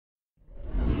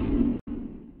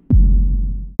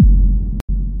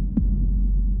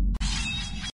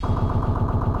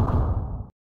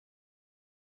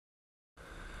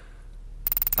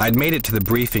I'd made it to the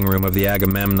briefing room of the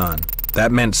Agamemnon.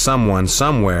 That meant someone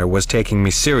somewhere was taking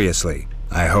me seriously,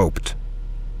 I hoped.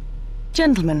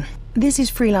 Gentlemen, this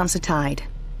is Freelancer Tide.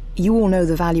 You all know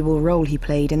the valuable role he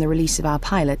played in the release of our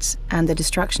pilots and the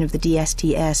destruction of the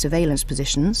DST air surveillance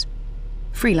positions.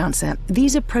 Freelancer,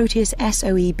 these are Proteus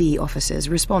SOEB officers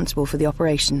responsible for the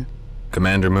operation.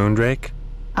 Commander Moondrake?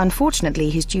 Unfortunately,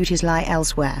 his duties lie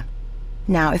elsewhere.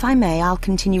 Now, if I may, I'll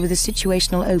continue with a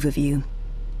situational overview.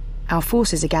 Our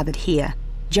forces are gathered here,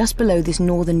 just below this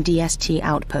northern DST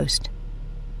outpost.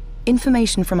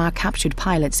 Information from our captured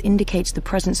pilots indicates the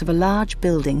presence of a large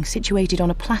building situated on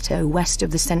a plateau west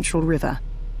of the central river.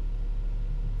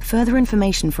 Further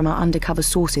information from our undercover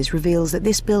sources reveals that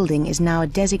this building is now a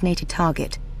designated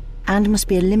target and must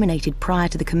be eliminated prior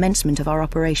to the commencement of our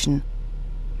operation.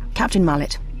 Captain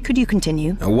Mullet, could you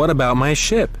continue? What about my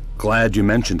ship? Glad you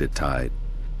mentioned it, Tide.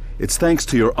 It's thanks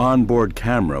to your onboard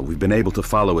camera we've been able to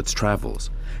follow its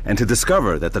travels, and to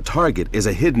discover that the target is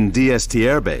a hidden DST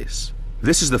airbase.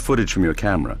 This is the footage from your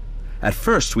camera. At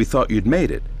first we thought you'd made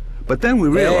it, but then we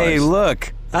realized... Hey,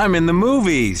 look! I'm in the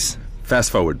movies! Fast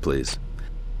forward, please.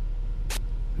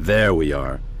 There we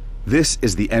are. This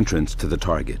is the entrance to the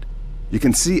target. You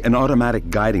can see an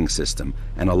automatic guiding system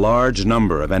and a large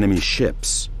number of enemy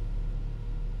ships.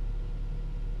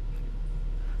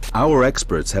 Our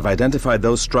experts have identified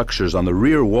those structures on the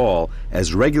rear wall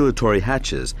as regulatory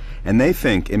hatches, and they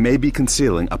think it may be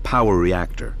concealing a power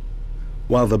reactor.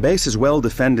 While the base is well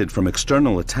defended from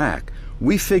external attack,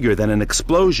 we figure that an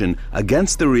explosion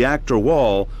against the reactor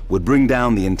wall would bring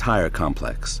down the entire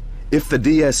complex. If the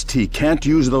DST can't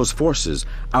use those forces,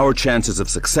 our chances of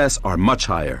success are much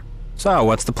higher. So,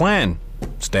 what's the plan,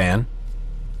 Stan?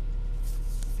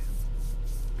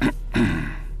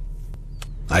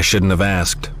 I shouldn't have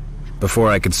asked. Before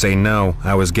I could say no,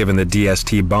 I was given the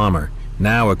DST bomber,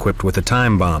 now equipped with a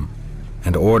time bomb,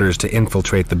 and orders to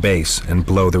infiltrate the base and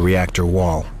blow the reactor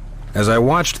wall. As I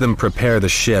watched them prepare the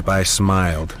ship, I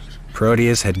smiled.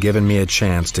 Proteus had given me a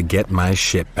chance to get my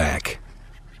ship back.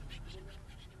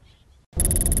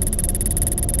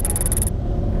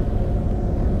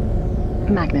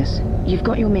 Magnus, you've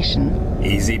got your mission.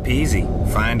 Easy peasy.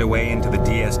 Find a way into the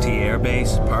DST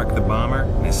airbase, park the bomber,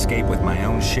 and escape with my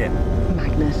own ship.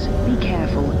 Magnus, be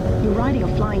careful. You're riding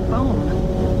a flying bomb.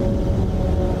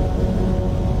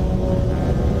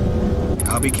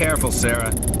 I'll be careful,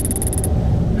 Sarah.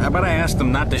 How about I ask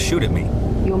them not to shoot at me?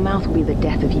 Your mouth will be the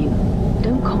death of you.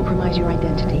 Don't compromise your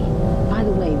identity. By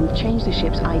the way, we've changed the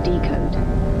ship's ID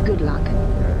code. Good luck.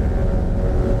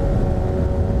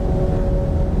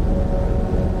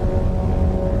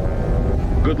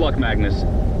 Good luck, Magnus.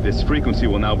 This frequency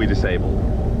will now be disabled.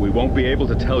 We won't be able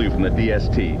to tell you from the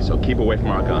DST, so keep away from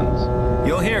our guns.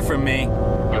 You'll hear from me. You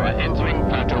are entering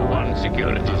Plateau 1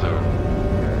 security zone.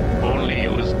 Only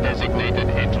use designated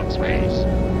entrance ways.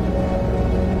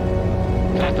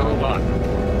 Plateau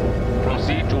 1.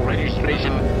 Proceed to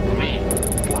registration 3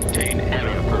 to obtain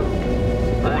area code.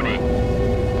 Warning.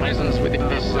 Presence within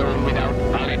this zone without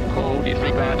valid code is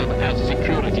regarded as a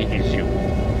security issue.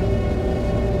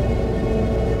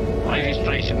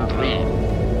 Registration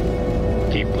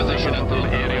 3. Keep position until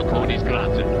area code is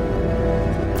granted.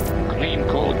 Clean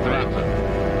code granted.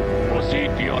 Proceed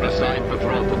to your assigned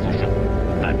patrol position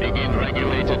and begin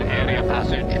regulated area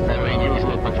passage following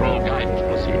usual patrol guidance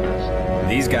procedures.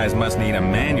 These guys must need a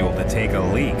manual to take a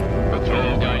leak.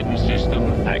 Patrol guidance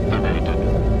system activated.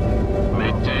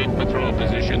 Maintain patrol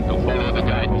position to follow the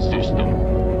guidance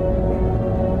system.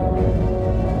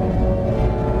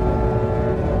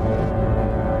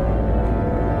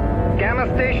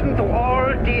 Station to all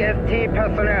DST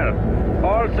personnel.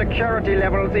 All security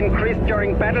levels increased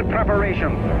during battle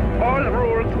preparation. All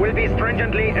rules will be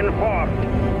stringently enforced.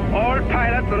 All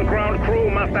pilots and ground crew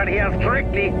must adhere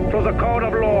strictly to the code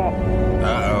of law.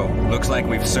 Uh-oh. Looks like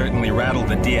we've certainly rattled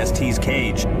the DST's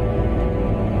cage.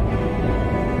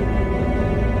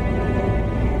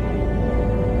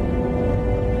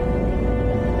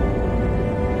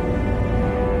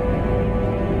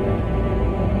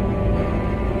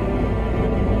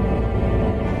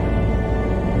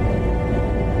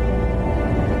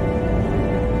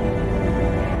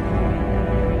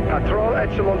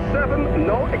 Echelon 7,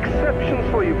 no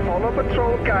exceptions for you. Follow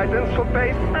patrol guidance for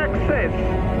base access.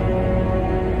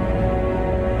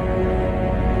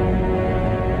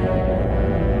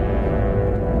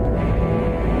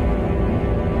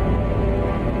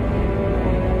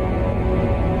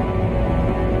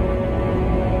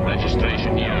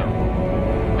 Registration year.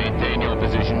 Maintain your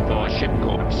position for ship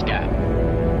code scan.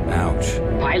 Ouch.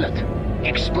 Pilot,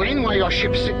 explain why your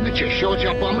ship's signature shows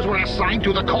your bombs were assigned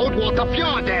to the Coldwater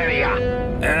Fjord area.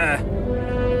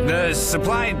 The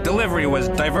supply delivery was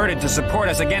diverted to support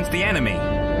us against the enemy.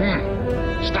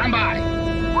 Stand by.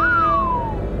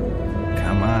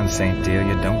 Come on, St.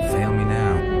 Delia, don't fail me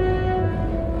now.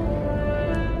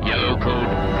 Yellow code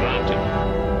granted.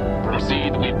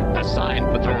 Proceed with assigned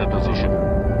patrol position.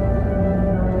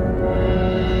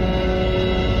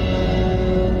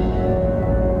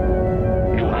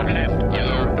 You have left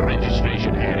yellow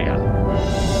registration area.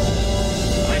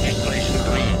 Registration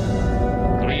green.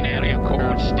 Green area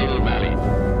code still valid.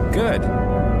 Good.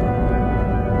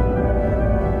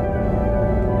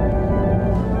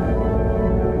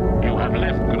 You have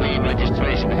left green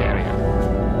registration area.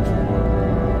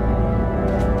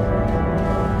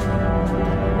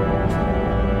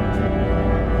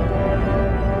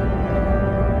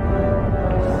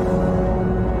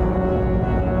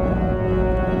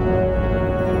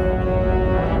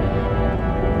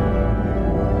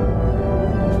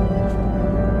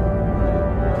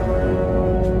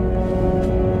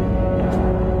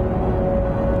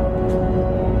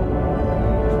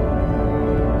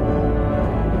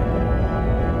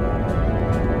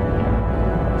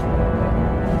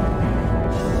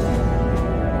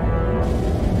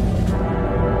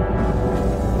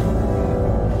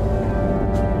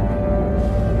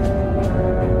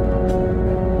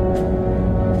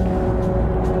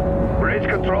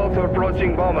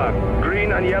 Approaching bomber.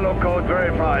 Green and yellow code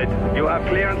verified. You have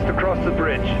clearance to cross the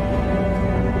bridge.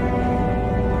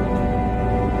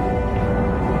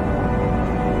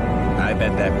 I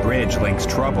bet that bridge links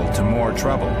trouble to more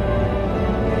trouble.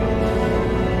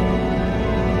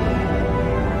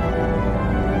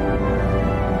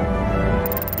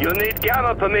 You need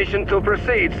Gamma permission to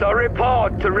proceed, so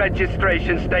report to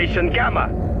registration station Gamma.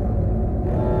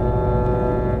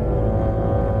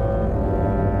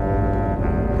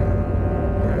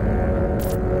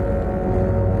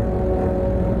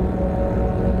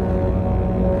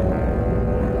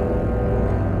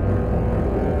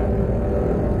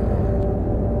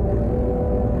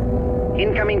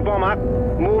 Incoming bomber.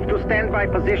 Move to standby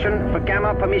position for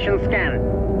Gamma permission scan.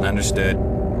 Understood.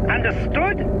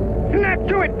 Understood? Not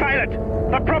to it, pilot!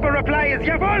 The proper reply is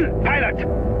Jawohl, pilot!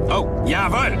 Oh,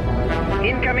 jawohl!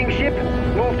 Incoming ship.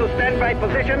 Move to standby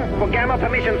position for Gamma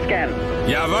permission scan.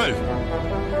 Jawohl!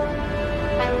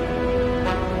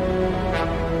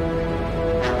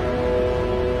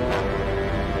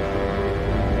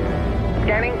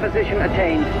 Scanning position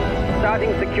attained.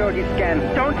 Starting security scan.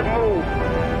 Don't move!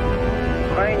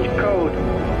 Strange code.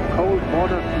 Cold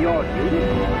water fjord.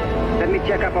 Let me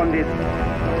check up on this.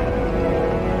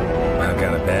 I've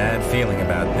got a bad feeling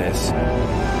about this.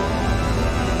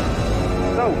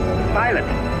 So, pilot,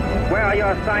 where are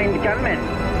your assigned gunmen?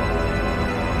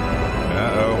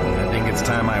 Uh-oh, I think it's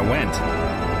time I went.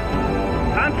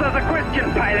 Answer the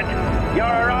question, pilot. You're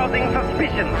arousing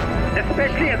suspicions,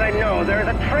 especially as I know there is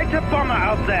a traitor bomber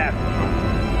out there.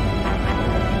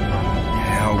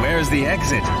 Hell, where's the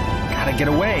exit? Gotta get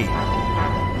away.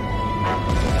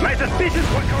 My suspicions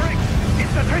were correct.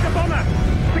 It's the traitor bomber.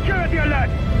 Security alert.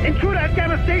 Intruder at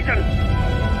Gamma Station.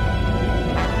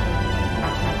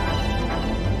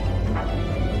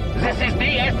 This is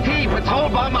DST Patrol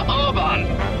Bomber Urban.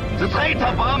 The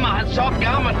traitor bomber has shot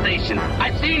Gamma Station.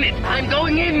 I've seen it. I'm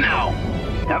going in now.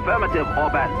 Affirmative,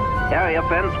 Orban. Area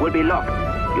fence will be locked.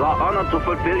 You are honored to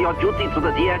fulfill your duty to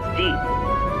the DST.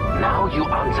 Now you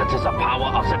answer to the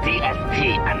power of the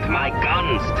DST and my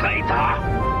guns, traitor.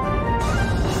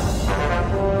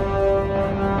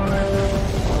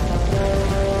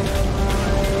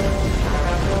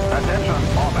 Attention,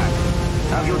 Orban.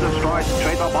 Have you destroyed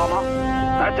traitor bomber?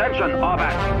 Attention,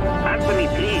 Orban. Answer me,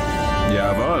 please.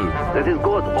 Jawohl. That is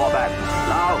good, Orban.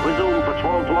 Now resume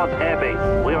patrol towards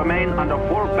airbase. We remain under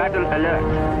full battle alert.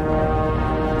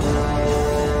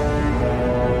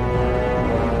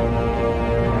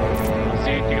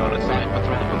 Proceed to your assigned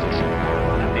patrol position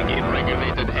and begin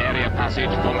regulated area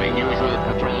passage following usual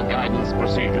patrol guidance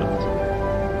procedures.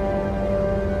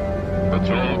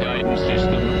 Patrol guidance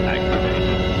system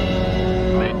activated.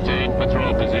 Maintain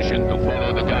patrol position to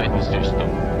follow the guidance system.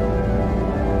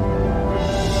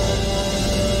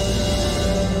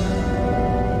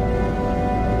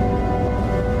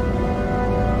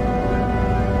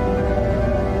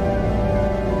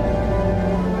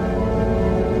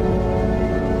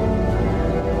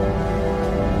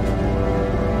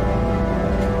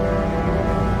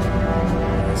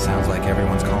 Sounds like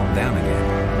everyone's calmed down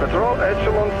again. Patrol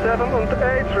Echelon 7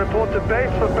 and 8 report to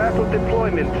base for battle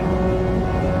deployment.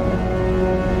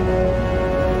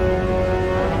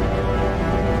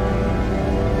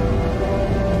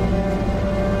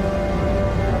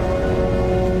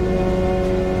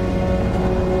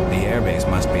 The airbase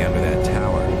must be under that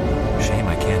tower. Shame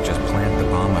I can't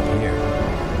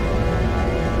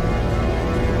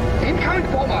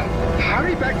Incoming bomber!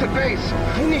 Hurry back to base!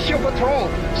 Finish your patrol!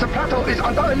 The plateau is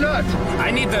under alert!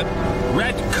 I need the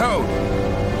red code.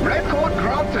 Red code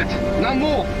granted! Now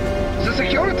move! The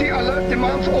security alert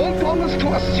demands all bombers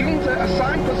to assume their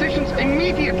assigned positions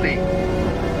immediately!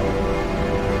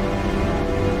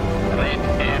 Red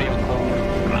area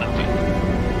code granted.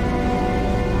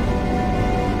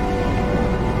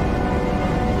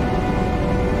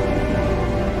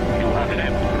 You have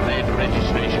left red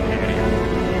registration area.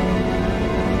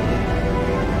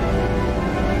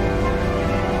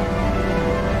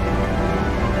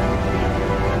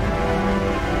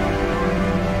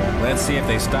 Let's see if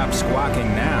they stop squawking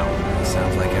now. It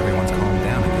sounds like everyone's calmed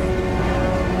down again.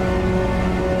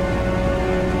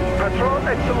 Patrol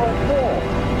Echelon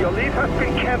 4, your leave has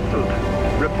been cancelled.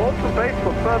 Report to base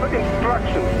for further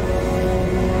instructions.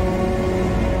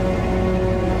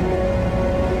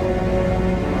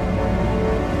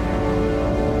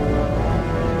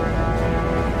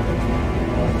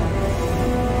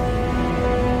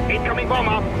 Incoming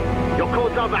bomber. Your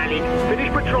codes are valid.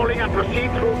 Finish patrolling and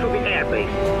proceed through to the airbase.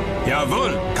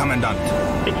 Jawohl, Commandant.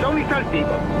 It's only 12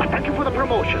 people, but thank you for the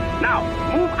promotion. Now,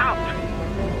 move out.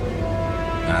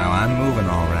 Oh, I'm moving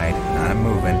all right. I'm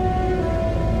moving.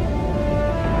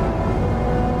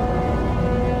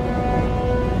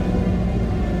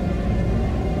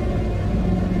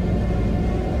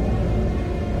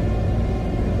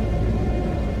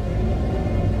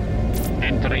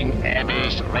 Entering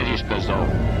airbase register zone.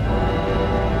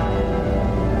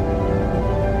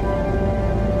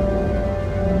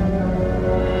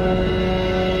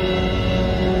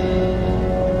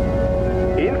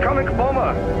 Incoming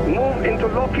bomber. Move into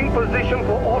locking position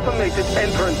for automated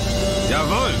entrance.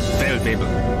 Jawohl, Feldwebel.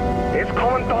 It's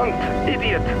Commandant,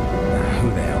 idiot. Who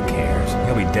the hell cares?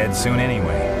 He'll be dead soon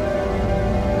anyway.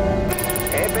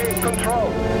 Airbase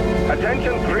control.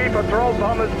 Attention, 3 patrol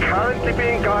bombers currently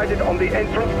being guided on the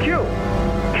entrance queue.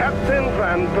 Captain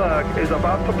Van Berg is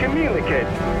about to communicate.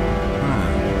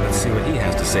 Let's see what he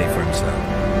has to say for himself.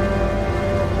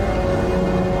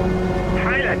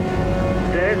 Pilot,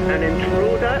 there's an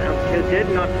intruder and you did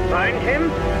not find him?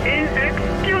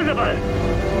 Inexcusable!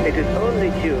 It is only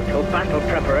due to battle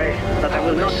preparation that I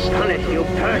will not punish you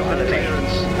personally.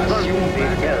 Once we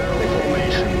get this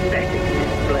pathetic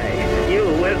display, you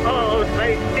will all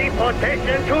face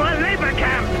deportation to a labor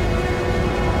camp!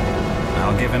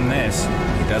 I'll give him this.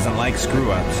 He doesn't like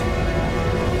screw-ups.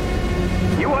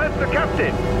 You heard the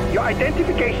captain. Your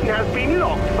identification has been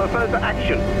locked for further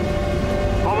action.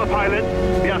 Bomber pilot,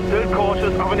 we are still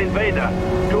cautious of an invader.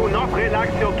 Do not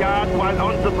relax your guard while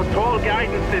on the patrol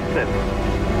guidance system.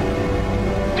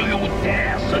 Do you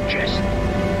dare suggest?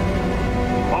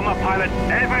 Bomber pilot,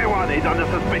 everyone is under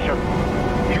suspicion.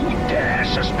 You dare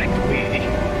suspect me?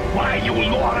 Why, you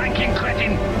low-ranking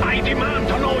cretin! I demand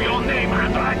to know your name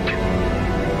and rank!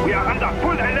 We are under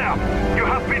full alert. You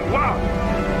have been warned.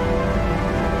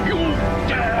 You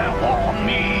dare warn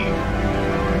me?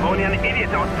 Only an idiot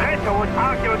or traitor would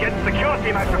argue against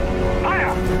security measures.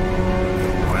 Fire!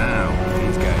 Wow,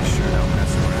 these guys sure don't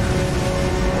mess around.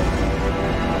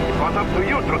 It was up to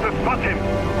you to spot him.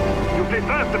 You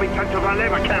deserve to be sent to the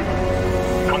labor camp.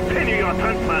 Continue your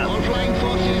transfer. All flying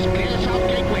forces, clear the south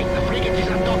gateway. The frigate is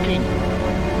undocking.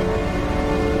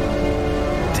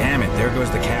 Damn it, there goes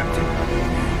the captain.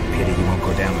 Pity he won't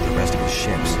go down with the rest of his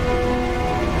ships.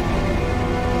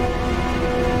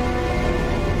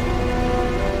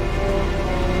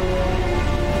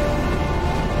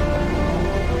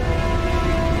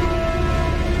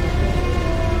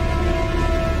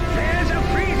 There's a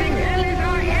freezing hell in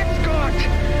our escort!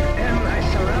 Am I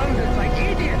surrounded by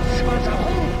idiots? Was a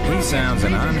whole... He sounds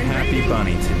an unhappy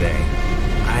bunny today.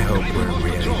 I hope we're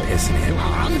really pissing him You are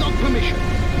off. under permission.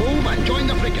 Move and join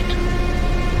the frigate.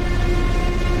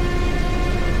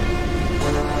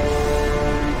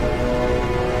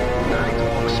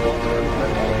 Nighthawk squadron,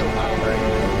 report to armory.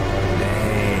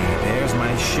 Hey, there's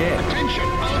my ship. Attention,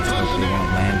 all Let's hope we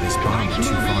won't land this bomb too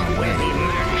far away.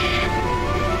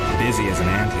 Busy as an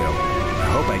anthill. I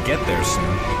hope I get there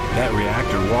soon. That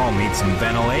reactor wall needs some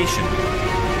ventilation.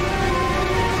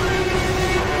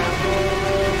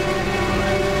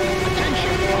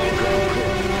 Attention, all ground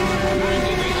crew. Man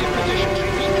evasive positions.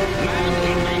 Repeat, man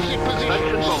evasive Attention,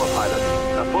 positions. bomber pilot.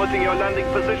 Approaching your landing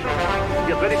position.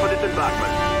 Get ready for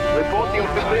disembarkment. Report your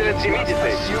clearance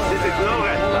immediately. This is no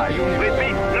rest time.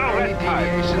 Repeat, no rest time.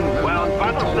 Well,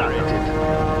 battle started.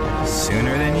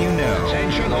 Sooner than you know.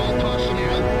 Attention, all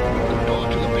personnel. The door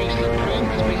to the basement train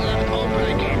has been left open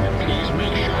again. Please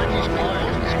make sure it is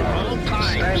closed at all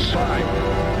times. Stand by.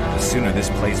 The sooner this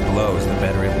place blows, the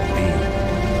better it will be.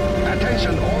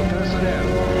 Attention, all personnel.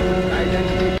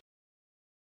 Identity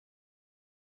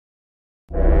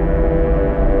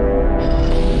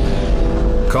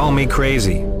Call me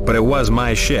crazy, but it was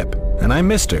my ship, and I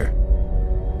missed her.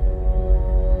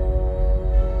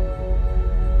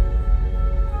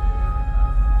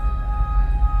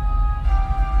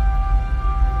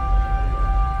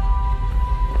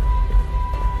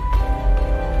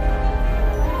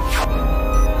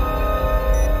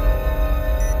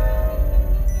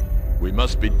 We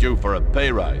must be due for a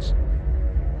pay rise.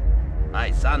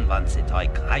 My son wants a toy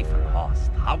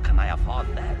Greifenhorst. How can I afford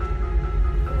that?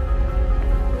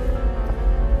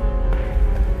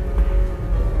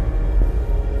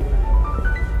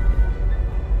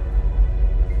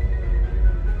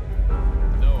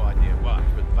 No idea why,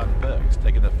 but Van Berg's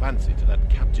taken a fancy to that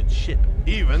captured ship.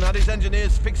 Even had his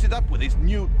engineers fix it up with his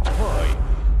new toy.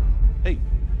 Hey,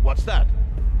 what's that?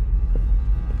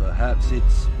 Perhaps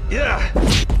it's...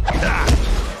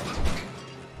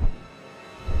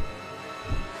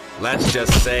 Let's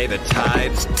just say the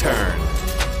tides turned.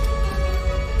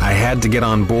 I had to get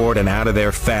on board and out of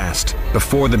there fast,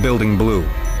 before the building blew.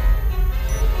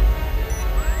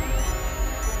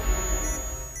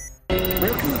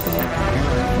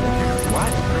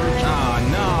 What? Oh,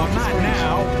 no, not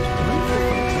now.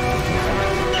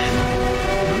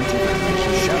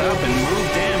 Shut up and move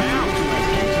damn out.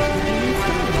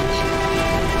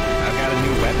 I've got a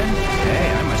new weapon? Hey,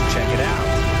 I must check it out.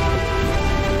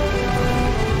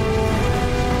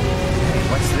 Hey,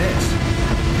 what's this?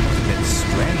 It's a bit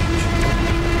strange.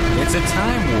 It's a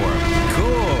time warp.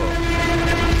 Cool.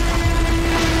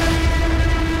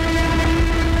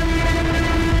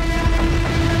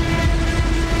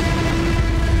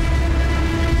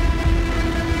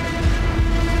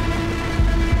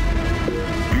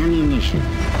 Ammunition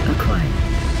acquired.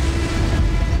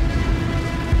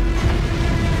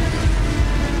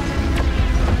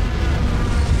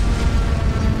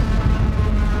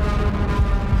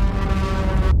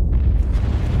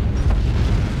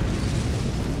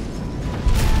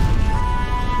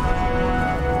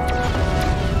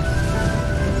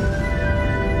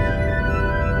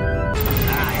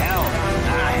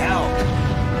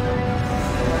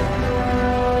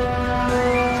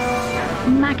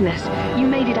 Magnus, you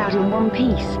made it out in one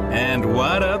piece. And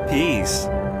what a piece.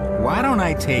 Why don't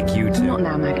I take you to... Not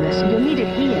now, Magnus. You'll need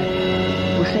it here.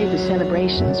 We'll save the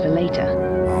celebrations for later.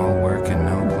 All work and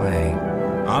no play.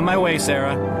 On my way,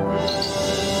 Sarah.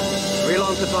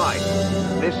 Relon to five.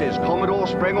 This is Commodore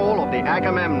Springall of the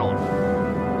Agamemnon.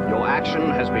 Your action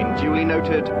has been duly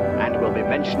noted and will be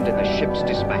mentioned in the ship's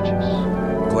dispatches.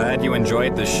 Glad you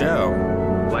enjoyed the show.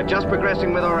 We're just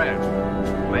progressing with our own.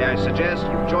 May I suggest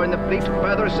you join the fleet to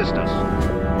further assist us?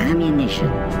 Ammunition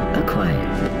acquired.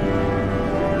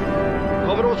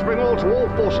 Commodore Springall to all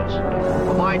forces.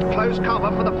 Provide close cover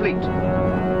for the fleet.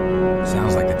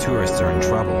 Sounds like the tourists are in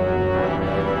trouble.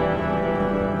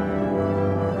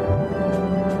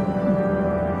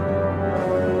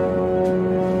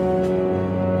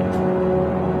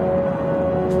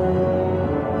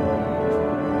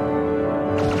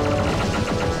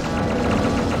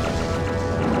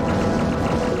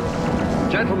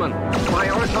 Gentlemen,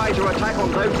 prioritize your attack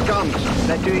on those guns.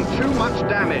 They're doing too much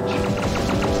damage.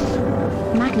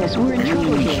 Magnus, we're in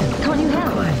trouble here. Can't you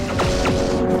help?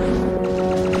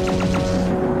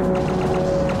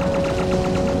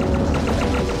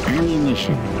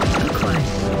 Ammunition acquired.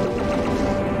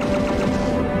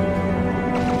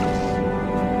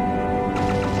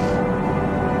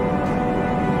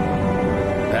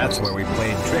 That's where we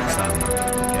played tricks on them.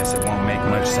 Guess it won't make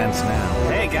much sense now.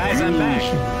 Hey guys, I'm back.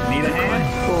 Need a hand?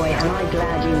 Boy, am I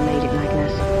glad you made it,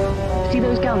 Magnus. See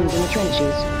those guns in the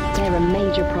trenches? They're a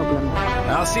major problem.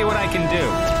 I'll see what I can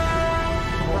do.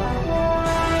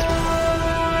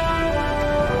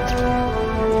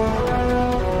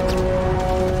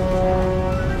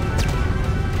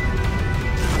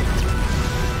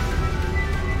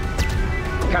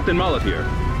 Captain Mullet here.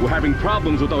 We're having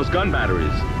problems with those gun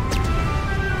batteries.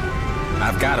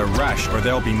 I've got to rush or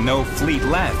there'll be no fleet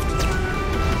left.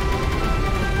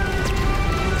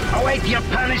 Await your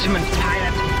punishment,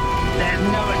 pilot. There's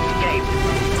no escape.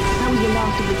 How was your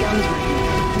last of the guns,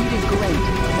 Magnus? You did great.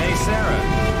 Hey Sarah,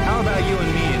 how about you and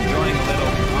me enjoying a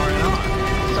little R&R?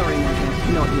 Sorry, Magnus,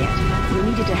 not yet. We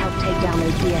needed to help take down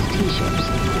those DST ships.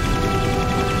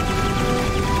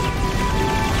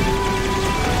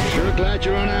 Sure glad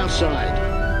you're on our side.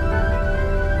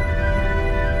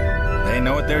 They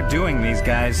know what they're doing, these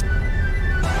guys.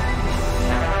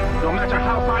 No matter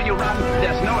how far you run,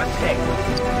 there's no escape.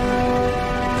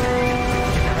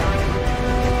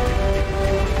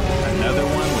 Another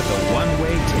one with a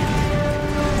one-way ticket.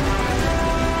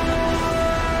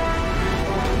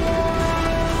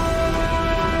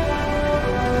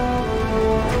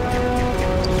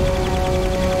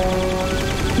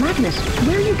 Magnus,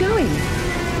 where are you going?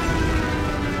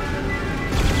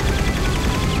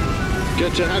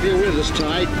 Good to have you with us,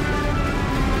 Tide.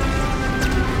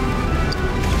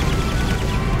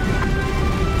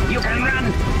 You can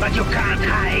run, but you can't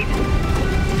hide.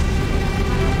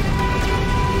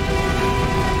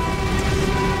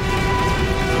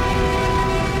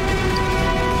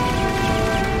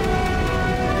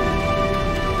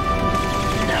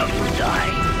 Now you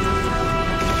die.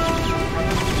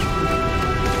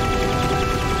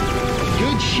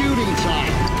 Good shooting,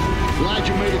 Tide. Glad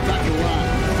you made it back alive.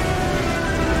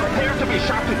 Prepare to be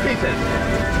shot to pieces.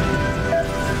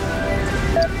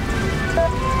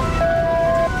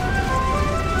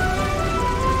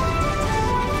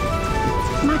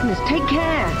 Magnus, take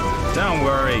care. Don't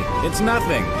worry, it's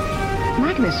nothing.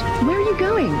 Magnus, where are you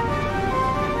going?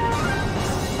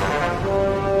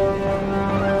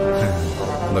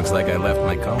 Looks like I left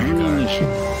my calling card. Ammunition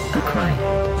acquired.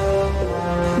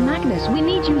 Magnus, we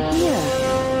need you here.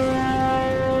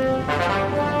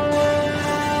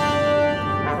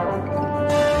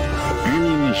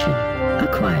 Ammunition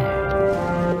acquired.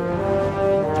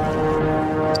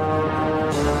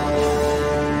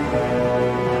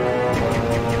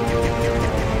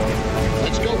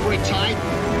 Let's go for it, Tide.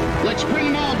 Let's bring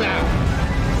them all down.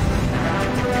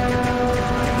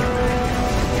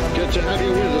 Good to have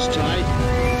you with us, Tide.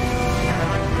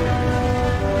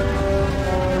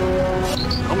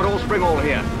 Commodore Springall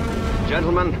here.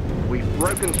 Gentlemen, we've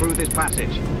broken through this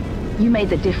passage. You made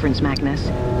the difference, Magnus.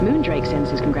 Moondrake sends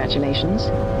his congratulations.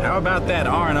 How about that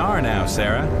R&R now,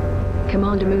 Sarah?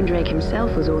 Commander Moondrake himself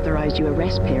has authorized you a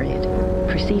rest period.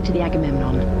 Proceed to the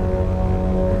Agamemnon.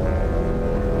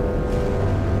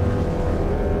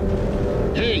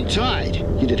 Hey, Tide.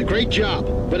 You did a great job.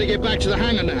 Better get back to the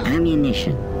hangar now.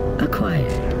 Ammunition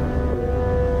acquired.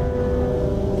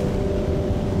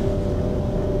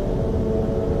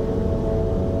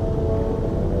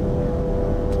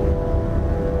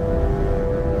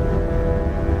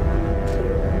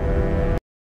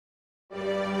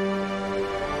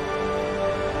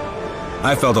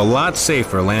 I felt a lot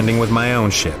safer landing with my own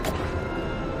ship.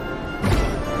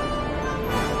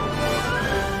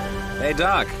 Hey,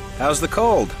 Doc, how's the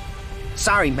cold?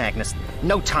 Sorry, Magnus.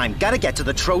 No time. Gotta get to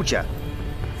the Troja.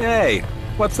 Hey,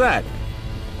 what's that?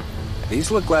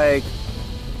 These look like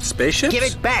spaceships? Give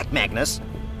it back, Magnus.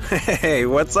 Hey,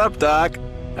 what's up, Doc?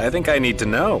 I think I need to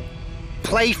know.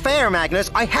 Play fair,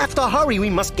 Magnus. I have to hurry. We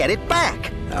must get it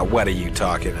back. Now, what are you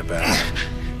talking about?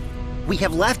 We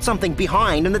have left something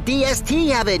behind, and the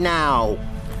DST have it now.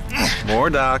 More,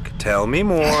 Doc. Tell me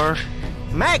more.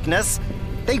 Magnus,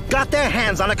 they've got their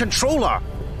hands on a controller.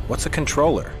 What's a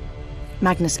controller?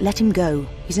 Magnus, let him go.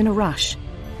 He's in a rush.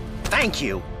 Thank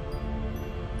you.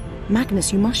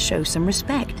 Magnus, you must show some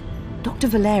respect. Dr.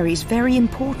 Valeri's very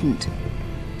important.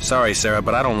 Sorry, Sarah,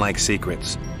 but I don't like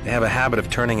secrets. They have a habit of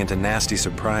turning into nasty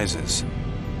surprises.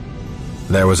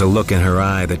 There was a look in her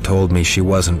eye that told me she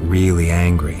wasn't really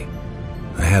angry.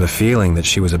 I had a feeling that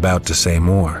she was about to say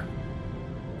more.